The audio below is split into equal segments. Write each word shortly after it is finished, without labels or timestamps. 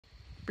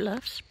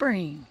Bluff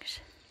Springs.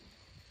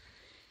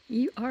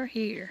 You are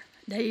here.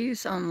 Day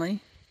use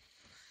only.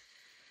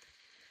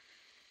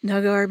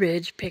 No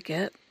garbage. Pick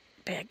up,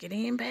 pack it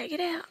in, pack it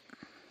out.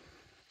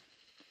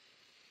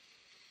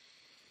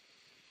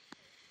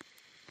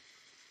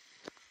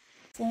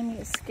 Sammy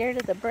is scared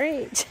of the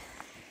bridge.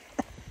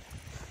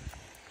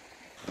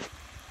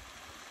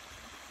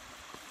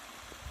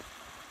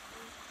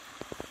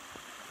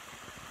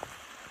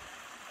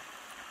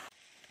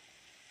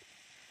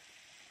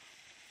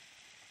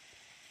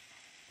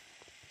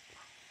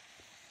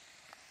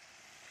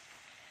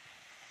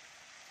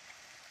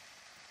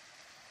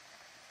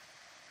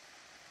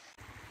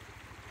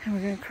 And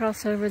we're going to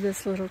cross over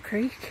this little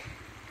creek.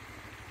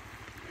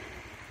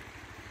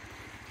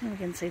 And we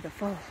can see the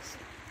falls.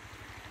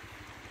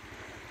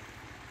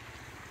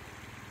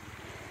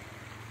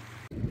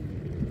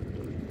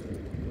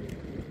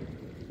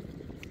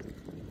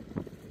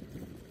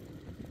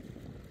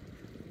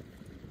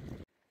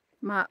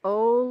 My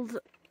old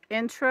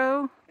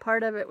intro,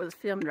 part of it was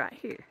filmed right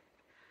here.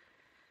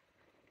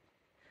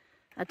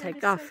 I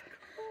take off. So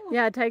cool.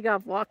 Yeah, I take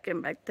off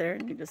walking back there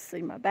and you just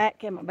see my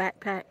back and my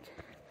backpack.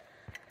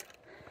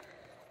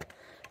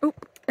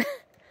 Oop. It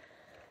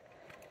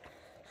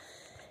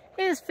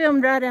is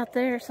filmed right out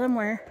there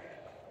somewhere.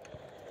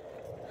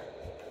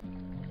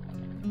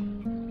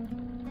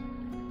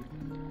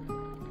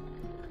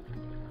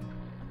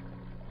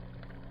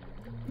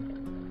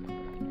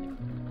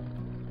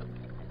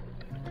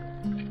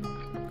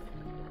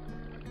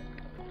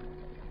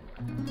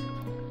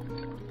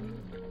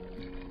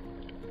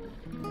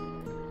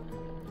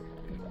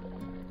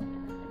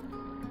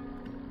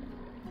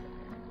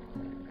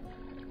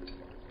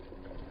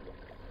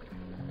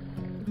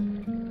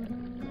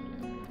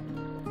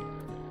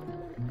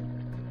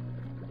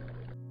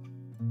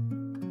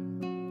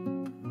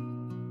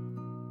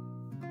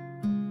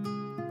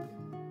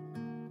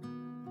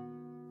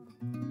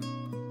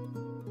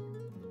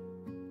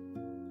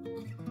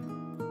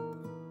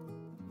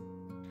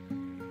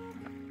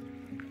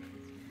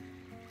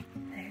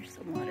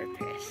 Some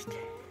watercress.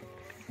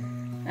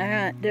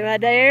 Alright, do I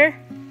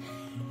dare?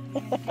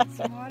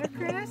 Some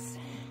watercress?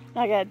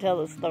 I gotta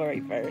tell the story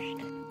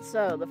first.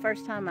 So, the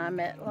first time I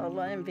met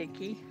Lola and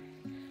Vicky,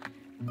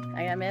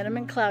 I met them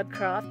in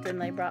Cloudcroft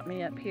and they brought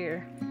me up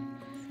here.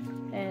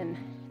 And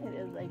it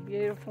is a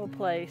beautiful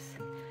place.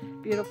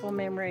 Beautiful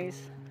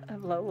memories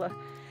of Lola.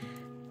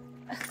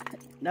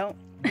 Don't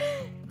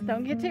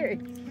get teary.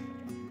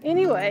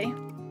 Anyway,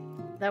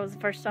 that was the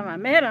first time I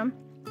met them.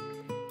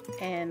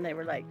 And they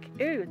were like,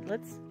 ooh,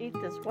 let's eat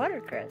this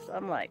watercress.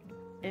 I'm like,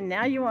 and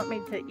now you want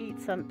me to eat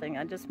something?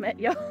 I just met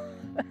y'all.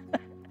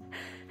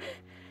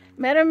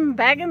 Met them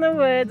back in the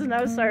woods,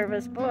 no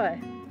service, boy.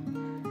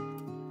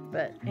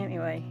 But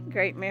anyway,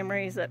 great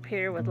memories up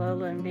here with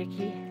Lola and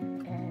Vicky.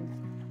 And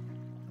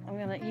I'm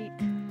gonna eat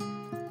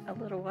a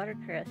little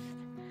watercress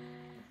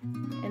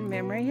in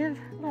memory of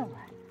Lola.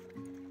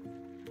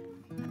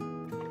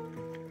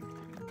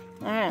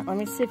 All right, let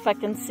me see if I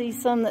can see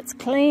some that's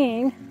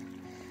clean.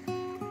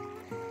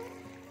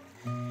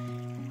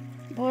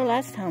 Boy,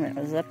 last time it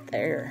was up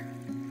there.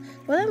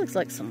 Well, that looks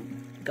like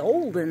some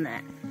gold in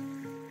that.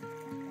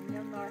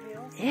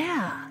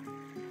 Yeah.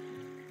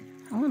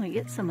 I want to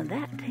get some of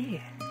that too.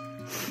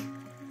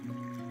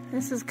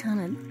 This is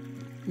kind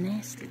of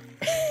nasty.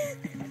 I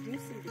do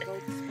see the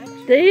gold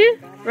spectrum. Do you?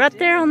 Right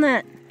there on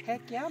that.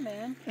 Heck yeah,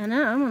 man. I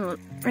know. I'm going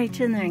to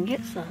reach in there and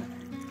get some.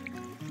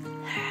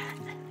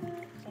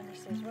 Sandy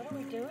says, what are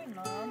we doing,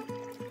 Mom?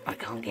 We're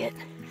going to get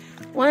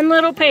one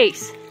little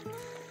piece.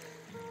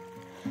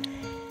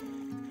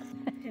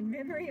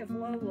 Of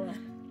Lola.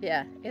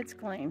 Yeah, it's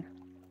clean,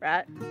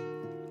 right?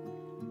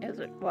 Is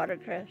it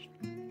watercress?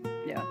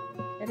 Yeah,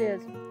 it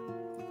is.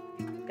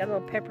 Got a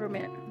little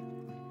peppermint.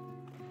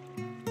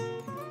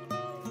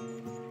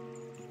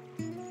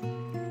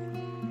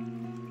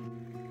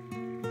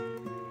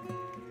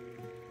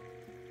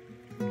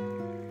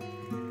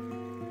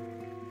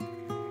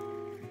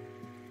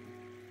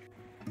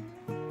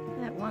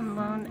 That one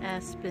lone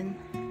aspen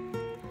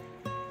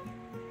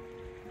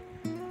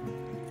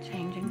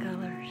changing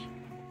colors.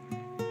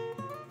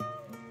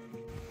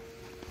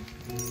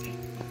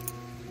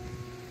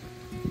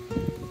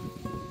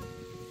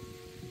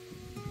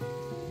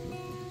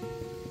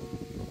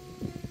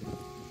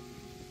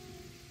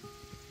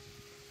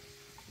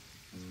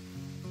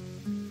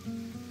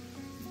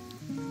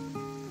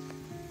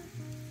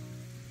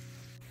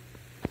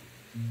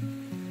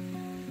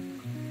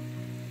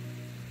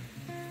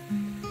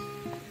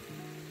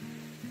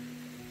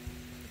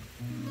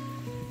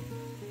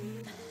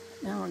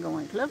 Now we're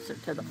going closer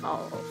to the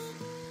falls.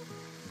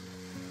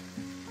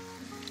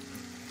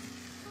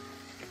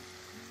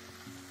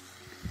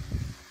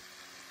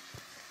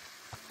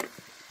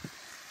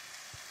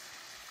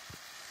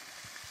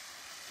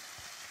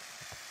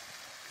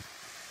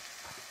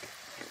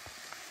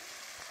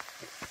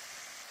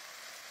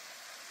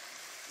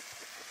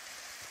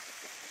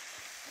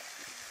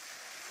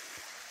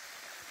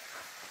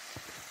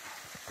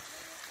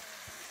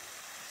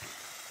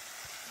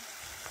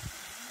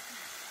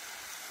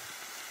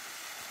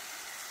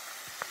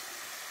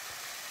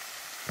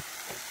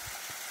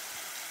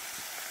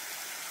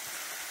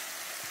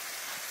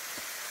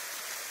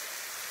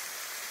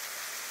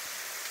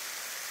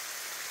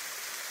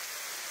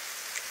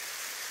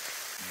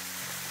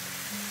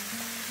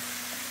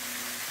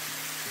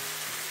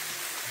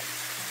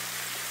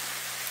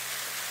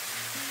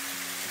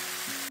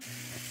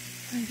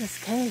 Look at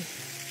this cave.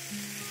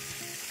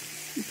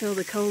 You feel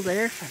the cold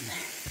air from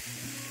there.